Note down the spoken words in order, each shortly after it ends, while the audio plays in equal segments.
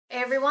Hey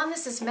everyone,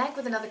 this is Meg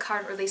with another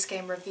current release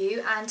game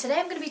review, and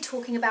today I'm going to be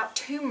talking about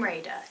Tomb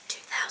Raider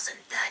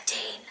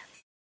 2013.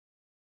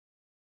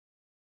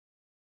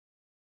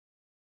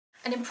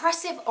 An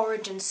impressive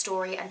origin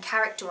story and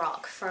character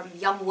arc from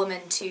young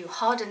woman to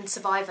hardened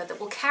survivor that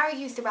will carry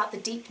you throughout the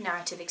deep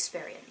narrative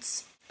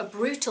experience. A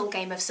brutal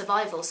game of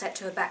survival set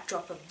to a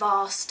backdrop of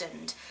vast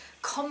and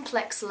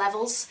complex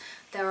levels.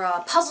 There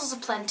are puzzles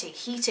aplenty,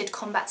 heated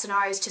combat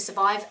scenarios to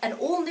survive, an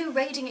all-new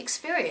raiding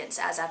experience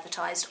as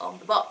advertised on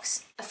the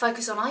box. A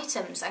focus on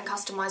items and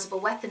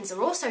customizable weapons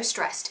are also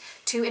stressed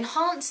to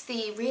enhance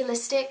the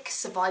realistic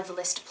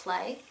survivalist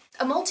play.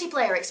 A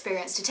multiplayer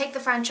experience to take the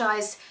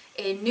franchise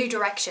in new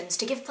directions,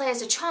 to give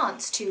players a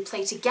chance to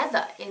play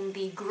together in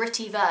the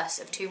gritty verse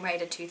of Tomb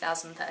Raider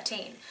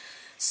 2013.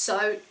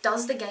 So,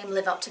 does the game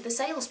live up to the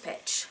sales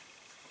pitch?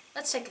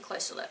 Let's take a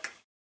closer look.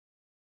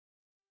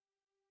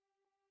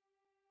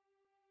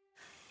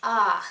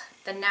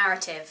 The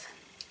narrative.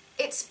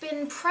 It's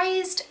been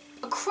praised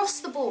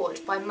across the board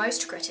by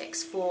most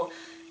critics for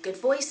good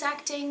voice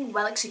acting,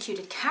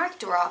 well-executed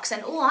character arcs,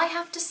 and all I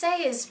have to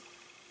say is,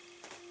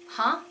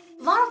 huh?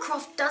 Lara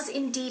Croft does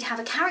indeed have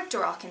a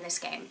character arc in this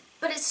game,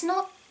 but it's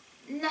not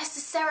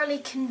necessarily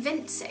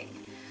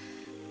convincing.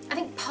 I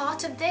think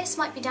part of this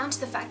might be down to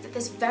the fact that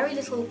there's very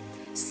little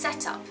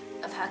setup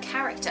of her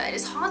character. It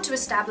is hard to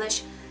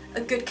establish a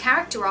good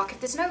character arc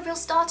if there's no real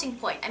starting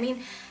point. I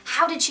mean,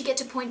 how did she get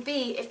to point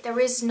B if there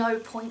is no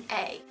point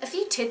A? A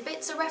few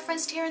tidbits are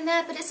referenced here and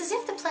there, but it's as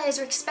if the players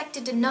are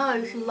expected to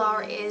know who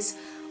Lara is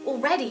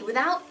already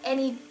without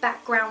any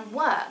background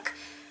work,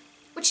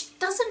 which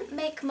doesn't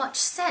make much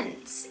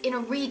sense in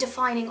a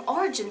redefining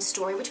origin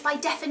story, which by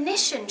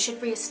definition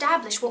should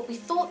re-establish what we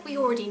thought we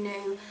already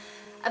knew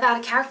about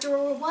a character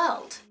or a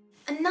world.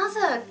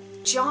 Another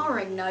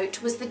jarring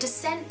note was the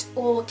Descent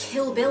or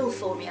Kill Bill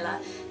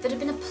formula that had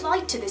been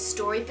applied to this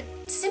story but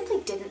simply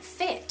didn't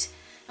fit.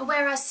 And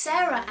whereas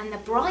Sarah and the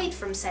bride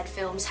from said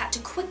films had to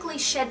quickly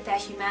shed their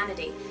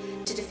humanity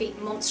to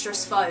defeat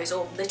monstrous foes,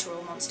 or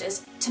literal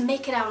monsters, to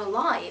make it out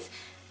alive,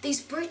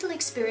 these brutal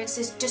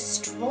experiences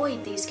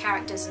destroyed these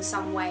characters in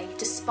some way,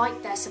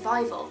 despite their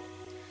survival.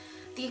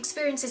 The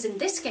experiences in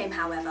this game,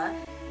 however,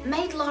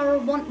 made Lara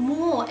want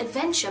more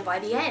adventure by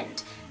the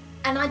end,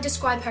 and I'd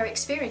describe her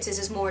experiences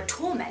as more a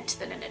torment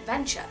than an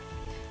adventure.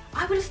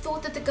 I would have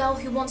thought that the girl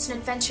who wants an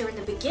adventure in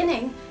the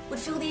beginning would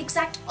feel the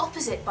exact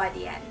opposite by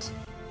the end.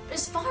 But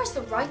as far as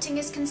the writing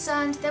is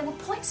concerned, there were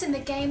points in the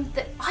game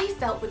that I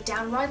felt were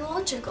downright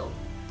illogical.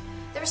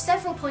 There are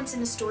several points in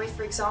the story,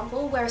 for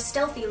example, where a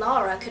stealthy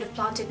Lara could have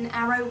planted an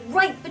arrow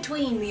right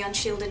between the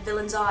unshielded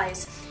villain's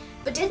eyes,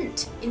 but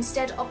didn't,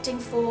 instead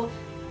opting for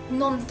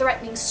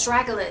non-threatening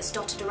stragglers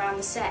dotted around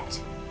the set.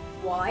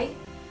 Why?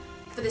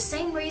 For the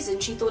same reason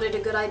she thought it a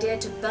good idea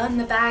to burn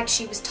the bag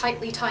she was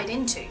tightly tied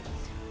into,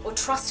 or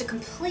trust a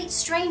complete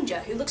stranger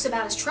who looks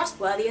about as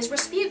trustworthy as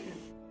Rasputin.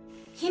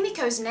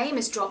 Himiko's name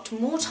is dropped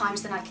more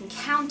times than I can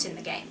count in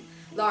the game.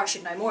 Lara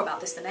should know more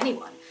about this than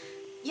anyone.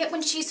 Yet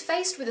when she's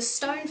faced with a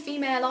stone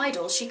female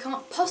idol, she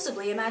can't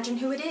possibly imagine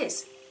who it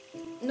is.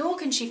 Nor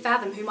can she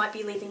fathom who might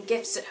be leaving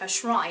gifts at her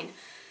shrine,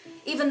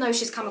 even though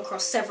she's come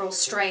across several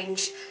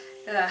strange,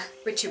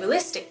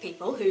 ritualistic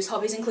people whose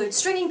hobbies include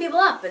stringing people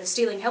up and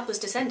stealing helpless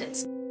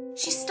descendants.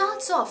 She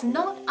starts off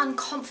not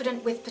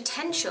unconfident with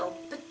potential,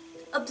 but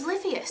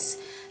oblivious.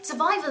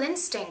 Survival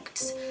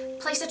instincts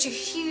play such a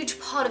huge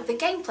part of the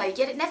gameplay,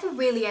 yet it never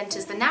really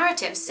enters the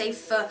narrative, save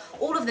for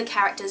all of the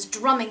characters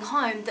drumming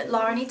home that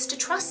Lara needs to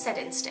trust said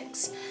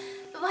instincts.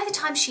 But by the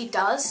time she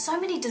does, so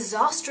many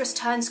disastrous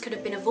turns could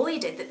have been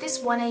avoided that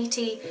this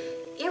 180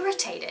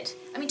 irritated.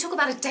 I mean, talk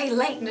about a day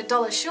late and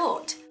 $1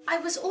 short. I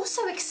was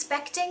also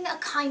expecting a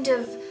kind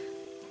of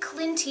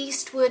Clint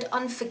Eastwood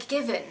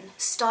Unforgiven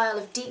style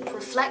of deep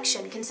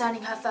reflection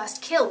concerning her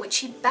first kill, which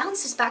she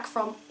bounces back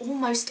from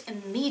almost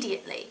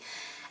immediately.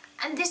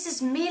 And this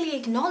is merely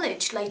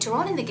acknowledged later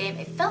on in the game.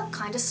 It felt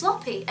kind of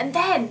sloppy. And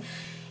then,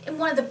 in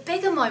one of the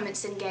bigger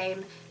moments in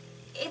game,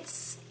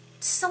 it's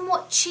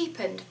somewhat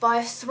cheapened by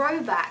a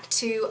throwback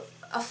to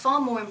a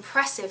far more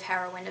impressive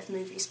heroine of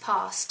movies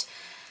past,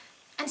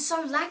 and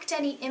so lacked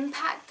any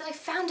impact that I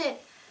found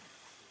it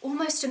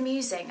almost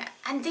amusing.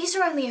 And these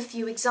are only a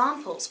few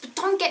examples, but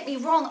don't get me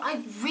wrong,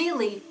 I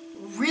really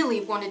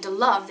wanted to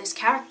love this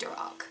character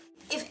arc.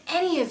 If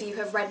any of you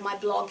have read my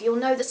blog, you'll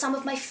know that some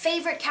of my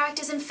favourite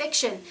characters in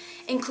fiction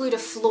include a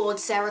flawed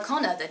Sarah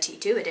Connor, the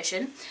T2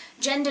 edition,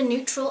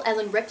 gender-neutral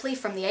Ellen Ripley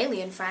from the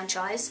Alien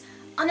franchise,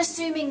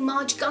 unassuming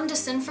Marge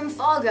Gunderson from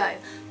Fargo,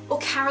 or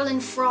Carolyn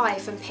Fry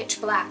from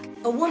Pitch Black,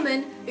 a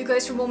woman who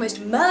goes from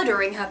almost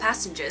murdering her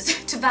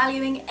passengers to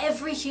valuing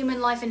every human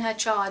life in her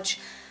charge,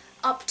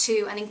 up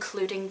to and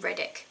including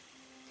Riddick.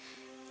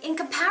 In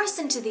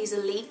comparison to these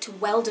elite,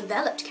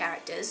 well-developed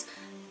characters,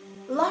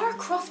 Lara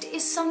Croft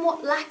is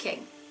somewhat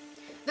lacking.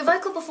 The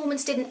vocal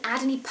performance didn't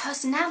add any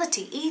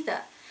personality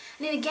either,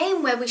 and in a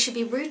game where we should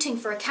be rooting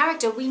for a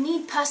character, we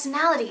need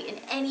personality in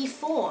any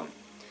form.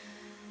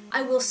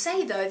 I will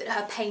say though that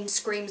her pain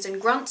screams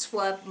and grunts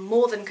were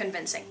more than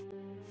convincing.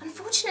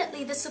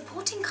 Unfortunately, the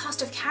supporting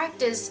cast of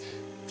characters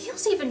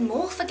feels even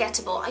more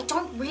forgettable. I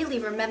don't really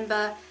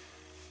remember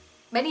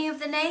many of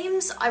the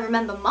names. I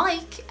remember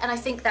Mike, and I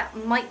think that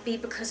might be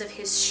because of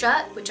his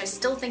shirt, which I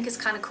still think is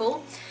kind of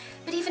cool,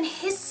 but even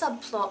his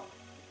subplot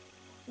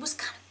was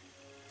kind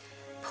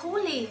of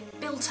poorly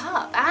built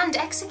up and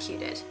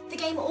executed. The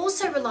game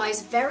also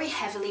relies very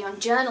heavily on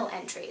journal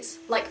entries,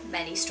 like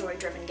many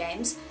story-driven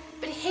games,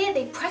 but here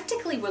they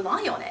practically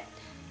rely on it.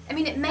 I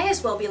mean, it may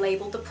as well be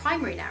labelled the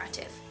primary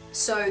narrative.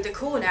 So the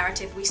core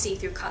narrative we see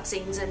through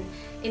cutscenes and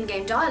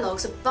in-game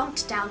dialogues are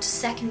bumped down to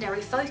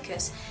secondary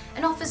focus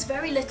and offers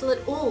very little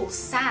at all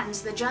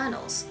sans the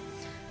journals.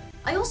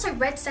 I also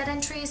read said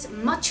entries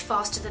much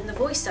faster than the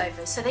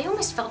voiceovers, so they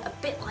almost felt a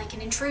bit like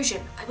an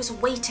intrusion. I was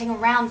waiting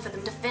around for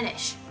them to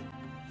finish.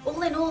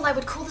 All in all, I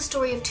would call the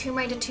story of Tomb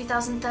Raider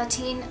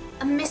 2013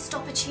 a missed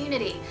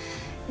opportunity.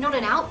 Not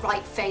an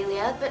outright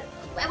failure, but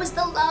where was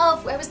the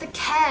love? Where was the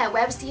care?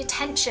 Where was the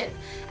attention?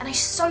 And I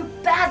so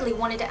badly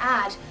wanted to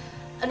add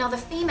another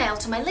female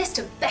to my list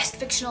of best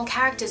fictional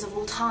characters of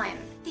all time.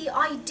 The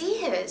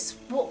ideas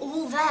were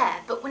all there,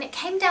 but when it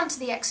came down to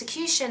the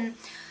execution,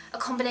 a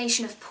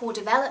combination of poor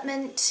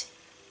development,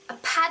 a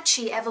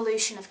patchy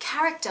evolution of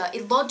character,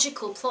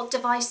 illogical plot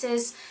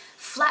devices,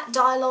 flat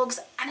dialogues,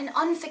 and an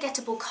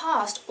unforgettable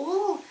cast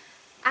all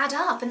add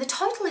up, and the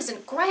total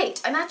isn't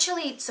great. I'm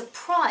actually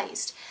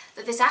surprised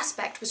that this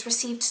aspect was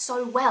received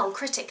so well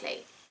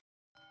critically.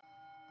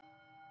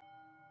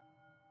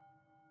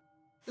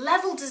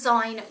 Level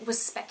design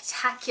was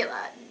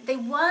spectacular. They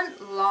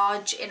weren't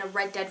large in a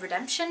Red Dead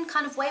Redemption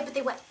kind of way, but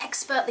they were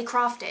expertly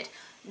crafted.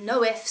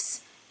 No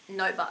ifs,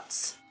 no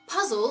buts.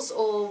 Puzzles,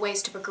 or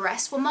ways to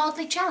progress, were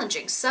mildly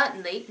challenging,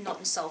 certainly not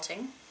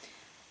insulting.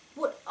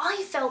 What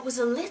I felt was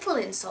a little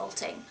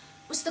insulting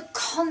was the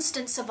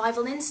constant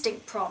survival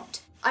instinct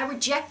prompt. I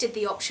rejected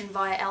the option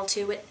via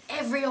L2 at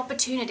every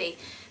opportunity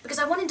because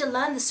I wanted to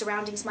learn the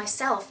surroundings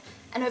myself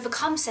and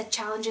overcome said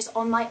challenges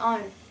on my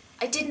own.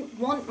 I didn't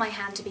want my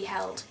hand to be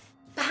held.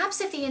 Perhaps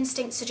if the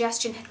instinct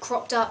suggestion had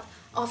cropped up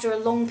after a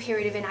long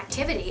period of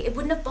inactivity, it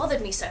wouldn't have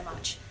bothered me so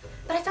much.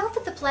 But I felt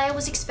that the player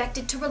was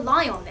expected to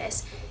rely on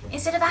this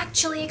instead of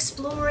actually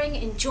exploring,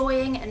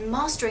 enjoying, and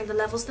mastering the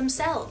levels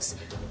themselves.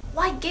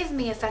 Why give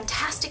me a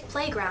fantastic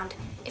playground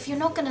if you're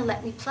not going to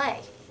let me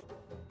play?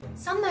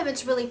 Some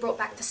moments really brought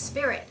back the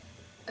spirit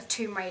of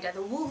Tomb Raider.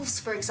 The wolves,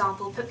 for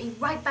example, put me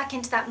right back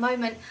into that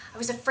moment I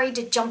was afraid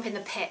to jump in the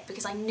pit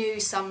because I knew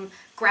some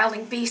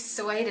growling beasts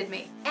awaited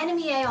me.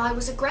 Enemy AI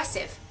was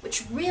aggressive,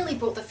 which really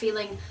brought the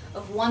feeling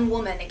of one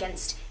woman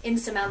against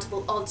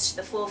insurmountable odds to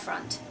the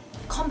forefront.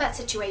 Combat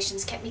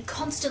situations kept me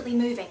constantly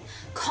moving,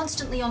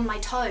 constantly on my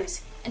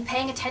toes, and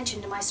paying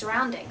attention to my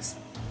surroundings.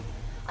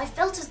 I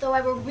felt as though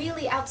I were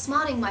really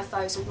outsmarting my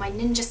foes with my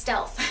ninja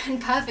stealth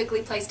and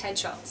perfectly placed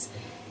headshots.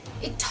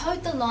 It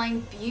towed the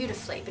line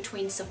beautifully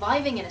between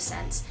surviving in a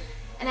sense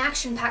and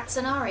action-packed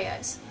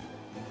scenarios.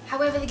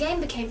 However, the game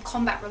became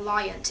combat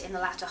reliant in the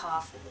latter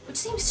half, which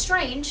seems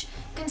strange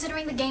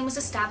considering the game was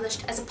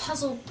established as a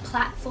puzzle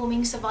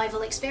platforming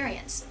survival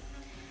experience.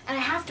 And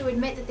I have to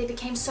admit that they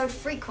became so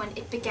frequent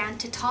it began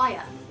to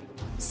tire.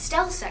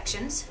 Stealth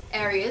sections,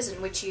 areas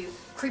in which you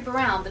creep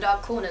around the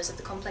dark corners of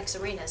the complex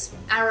arenas,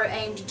 arrow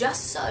aimed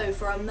just so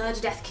for a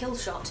murder-death kill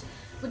shot,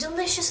 were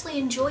deliciously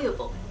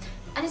enjoyable,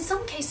 and in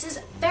some cases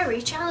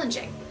very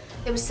challenging.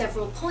 There were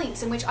several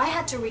points in which I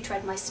had to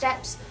retread my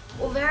steps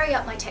or vary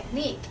up my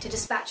technique to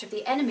dispatch of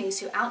the enemies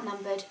who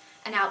outnumbered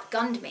and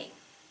outgunned me.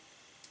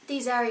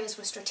 These areas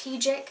were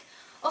strategic,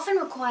 often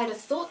required a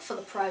thoughtful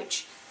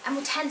approach, and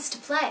were tense to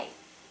play.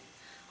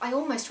 I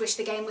almost wish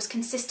the game was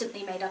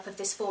consistently made up of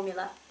this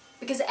formula,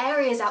 because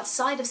areas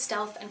outside of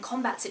stealth and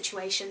combat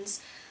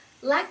situations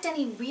lacked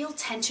any real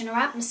tension or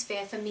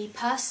atmosphere for me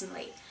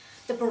personally.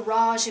 The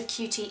barrage of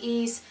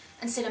QTEs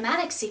and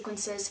cinematic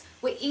sequences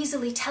were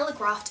easily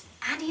telegraphed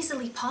and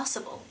easily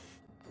passable.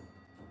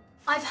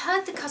 I've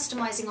heard the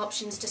customizing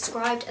options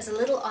described as a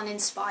little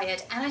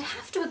uninspired, and I'd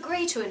have to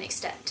agree to an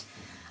extent.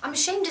 I'm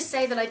ashamed to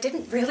say that I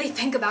didn't really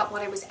think about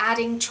what I was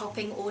adding,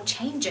 chopping, or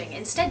changing,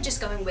 instead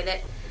just going with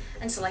it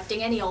and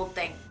selecting any old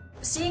thing.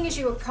 Seeing as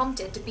you were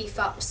prompted to beef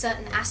up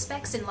certain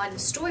aspects in light of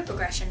story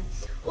progression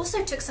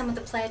also took some of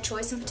the player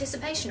choice and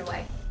participation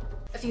away.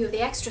 A few of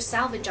the extra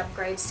salvage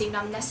upgrades seemed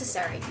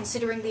unnecessary,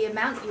 considering the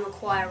amount you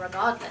acquire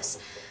regardless,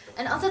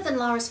 and other than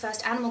Lara's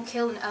first animal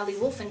kill and early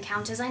wolf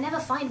encounters, I never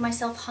find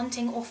myself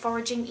hunting or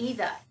foraging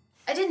either.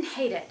 I didn't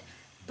hate it,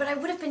 but I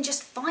would have been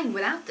just fine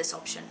without this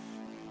option.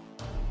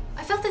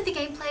 I felt that the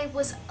gameplay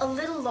was a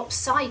little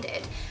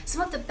lopsided,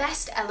 some of the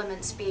best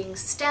elements being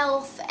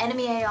stealth,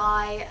 enemy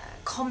AI,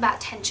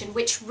 combat tension,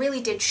 which really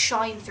did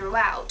shine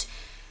throughout,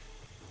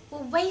 were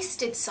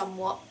wasted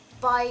somewhat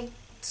by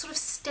sort of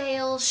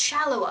stale,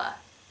 shallower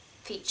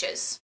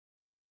features.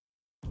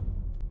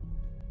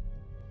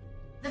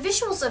 The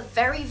visuals are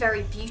very,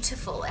 very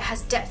beautiful. It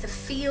has depth of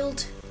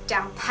field,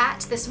 down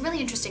pat, there's some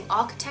really interesting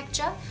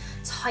architecture,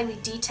 it's highly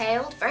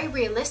detailed, very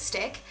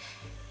realistic,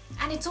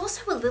 and it's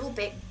also a little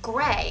bit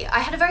grey. I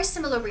had a very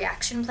similar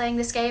reaction playing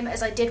this game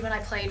as I did when I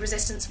played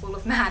Resistance: Fall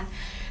of Man.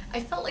 I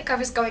felt like I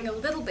was going a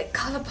little bit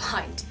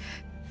colourblind.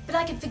 But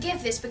I could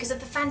forgive this because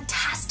of the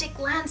fantastic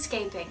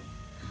landscaping.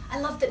 I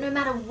loved that no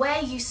matter where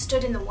you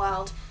stood in the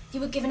world, you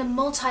were given a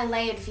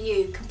multi-layered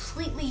view,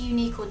 completely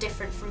unique or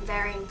different from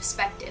varying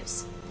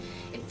perspectives.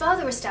 It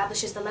further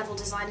establishes the level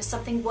design as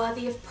something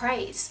worthy of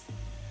praise.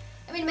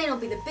 I mean, it may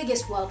not be the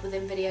biggest world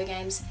within video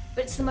games,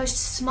 but it's the most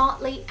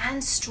smartly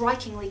and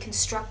strikingly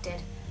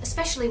constructed,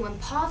 especially when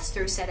paths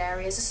through said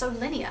areas are so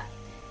linear.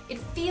 It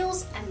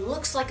feels and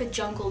looks like a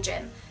jungle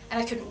gym, and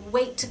I couldn't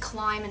wait to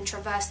climb and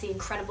traverse the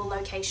incredible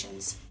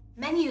locations.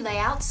 Menu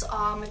layouts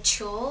are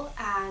mature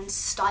and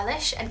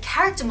stylish, and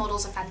character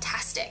models are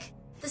fantastic.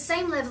 The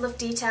same level of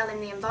detail in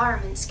the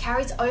environments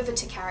carries over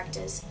to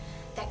characters.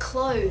 Their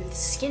clothes,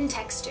 skin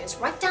textures,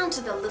 right down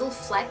to the little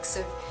flecks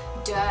of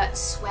dirt,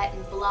 sweat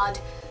and blood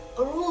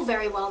are all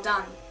very well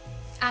done.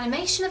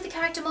 Animation of the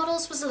character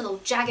models was a little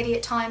jaggedy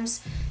at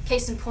times,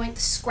 case in point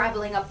the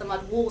scrabbling up the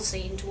mud wall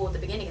scene toward the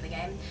beginning of the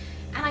game,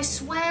 and I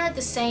swear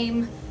the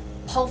same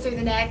hole through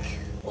the neck,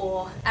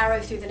 or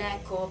arrow through the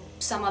neck, or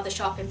some other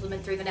sharp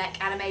implement through the neck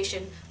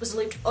animation was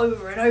looped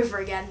over and over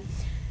again.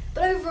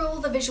 But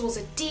overall the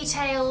visuals are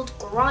detailed,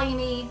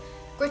 grimy,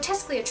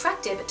 grotesquely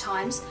attractive at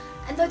times,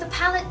 and though the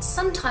palette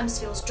sometimes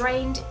feels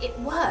drained, it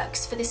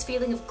works for this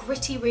feeling of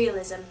gritty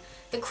realism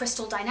that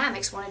Crystal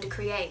Dynamics wanted to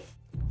create.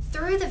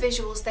 Through the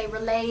visuals they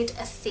relayed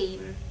a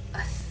theme,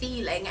 a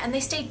feeling, and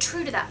they stayed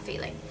true to that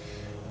feeling.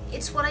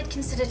 It's what I'd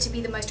consider to be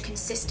the most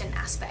consistent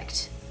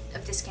aspect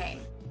of this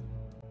game.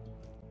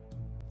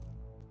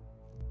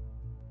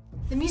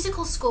 The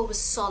musical score was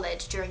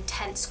solid during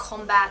tense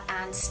combat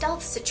and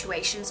stealth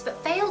situations,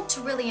 but failed to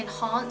really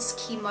enhance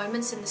key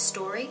moments in the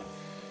story.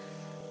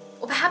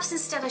 Or perhaps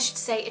instead I should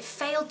say it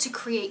failed to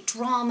create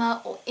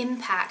drama or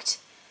impact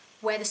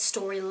where the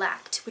story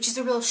lacked, which is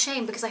a real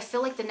shame because I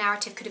feel like the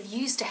narrative could have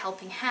used a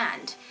helping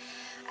hand.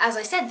 As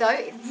I said though,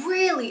 it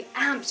really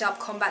amped up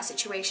combat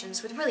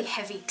situations with really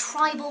heavy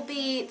tribal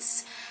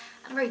beats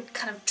and a very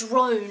kind of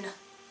drone,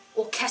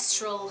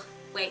 orchestral,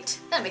 wait,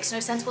 that makes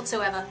no sense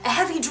whatsoever, a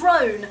heavy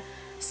drone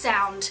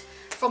sound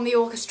from the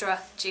orchestra.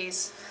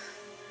 Jeez.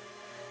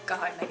 Go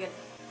home, Megan.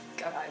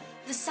 Go home.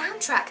 The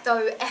soundtrack,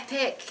 though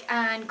epic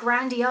and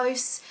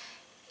grandiose,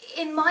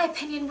 in my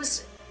opinion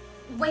was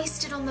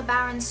wasted on the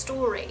barren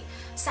story.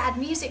 Sad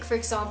music, for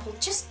example,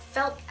 just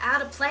felt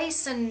out of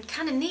place and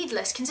kind of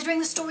needless, considering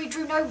the story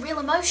drew no real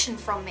emotion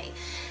from me.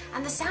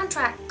 And the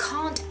soundtrack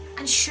can't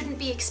and shouldn't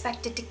be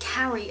expected to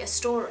carry a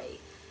story.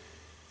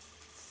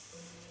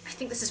 I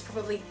think this is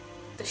probably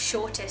the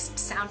shortest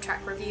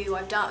soundtrack review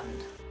I've done.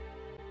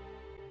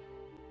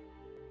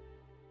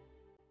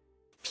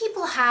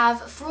 People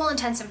have, for all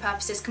intents and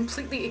purposes,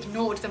 completely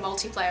ignored the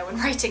multiplayer when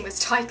rating this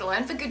title,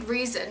 and for good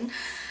reason,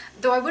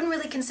 though I wouldn't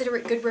really consider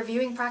it good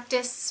reviewing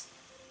practice,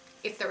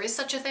 if there is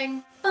such a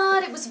thing.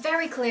 But it was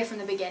very clear from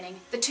the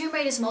beginning that Tomb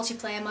Raider's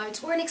multiplayer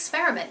modes were an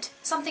experiment,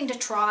 something to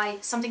try,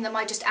 something that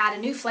might just add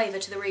a new flavour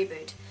to the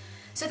reboot.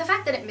 So the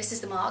fact that it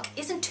misses the mark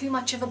isn't too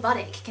much of a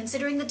buttick,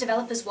 considering the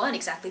developers weren't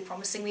exactly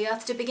promising the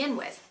Earth to begin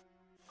with.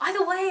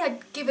 Either way,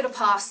 I'd give it a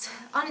pass.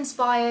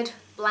 Uninspired,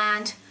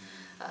 bland,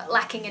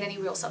 lacking in any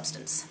real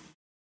substance.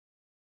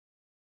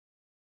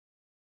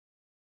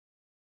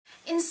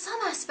 In some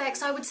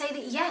aspects I would say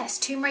that yes,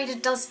 Tomb Raider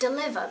does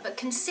deliver, but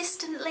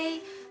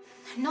consistently,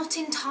 not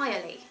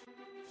entirely.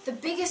 The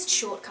biggest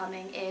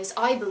shortcoming is,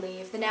 I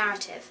believe, the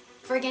narrative.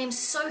 For a game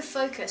so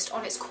focused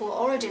on its core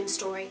origin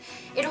story,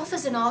 it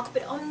offers an arc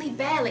but only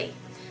barely.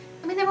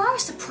 I mean, there are a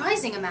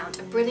surprising amount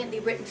of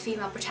brilliantly written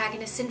female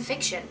protagonists in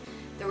fiction.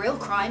 The real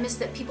crime is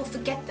that people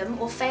forget them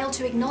or fail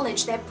to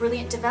acknowledge their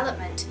brilliant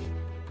development.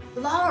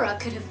 Lara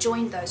could have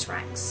joined those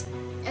ranks.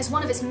 As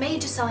one of its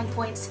major selling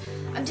points,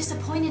 I'm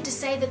disappointed to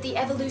say that the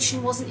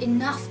evolution wasn't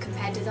enough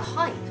compared to the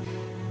hype.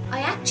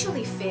 I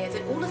actually fear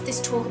that all of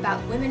this talk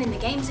about women in the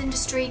games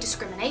industry,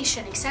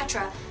 discrimination,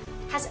 etc.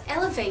 has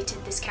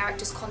elevated this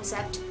character's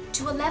concept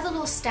to a level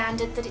or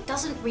standard that it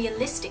doesn't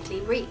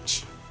realistically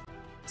reach.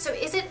 So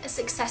is it a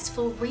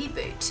successful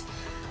reboot?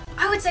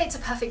 I would say it's a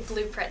perfect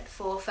blueprint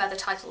for further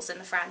titles in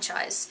the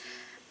franchise.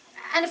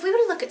 And if we were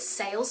to look at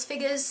sales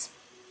figures,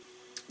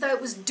 though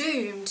it was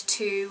doomed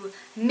to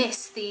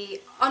miss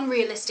the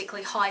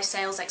unrealistically high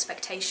sales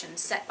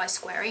expectations set by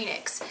Square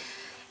Enix,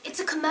 it's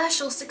a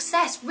commercial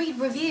success. Read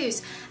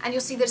reviews and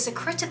you'll see that it's a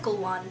critical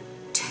one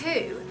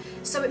too,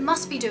 so it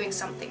must be doing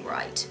something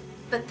right.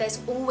 But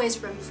there's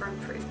always room for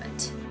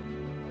improvement.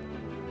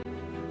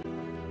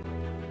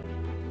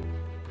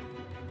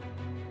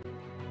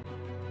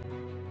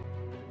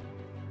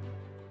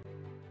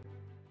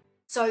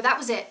 So that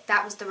was it,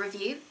 that was the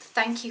review.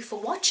 Thank you for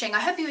watching. I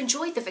hope you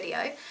enjoyed the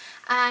video,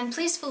 and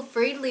please feel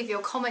free to leave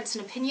your comments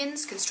and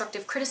opinions,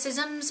 constructive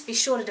criticisms. Be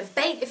sure to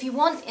debate if you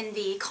want in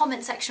the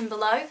comment section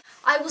below.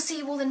 I will see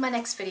you all in my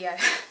next video.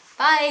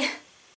 Bye!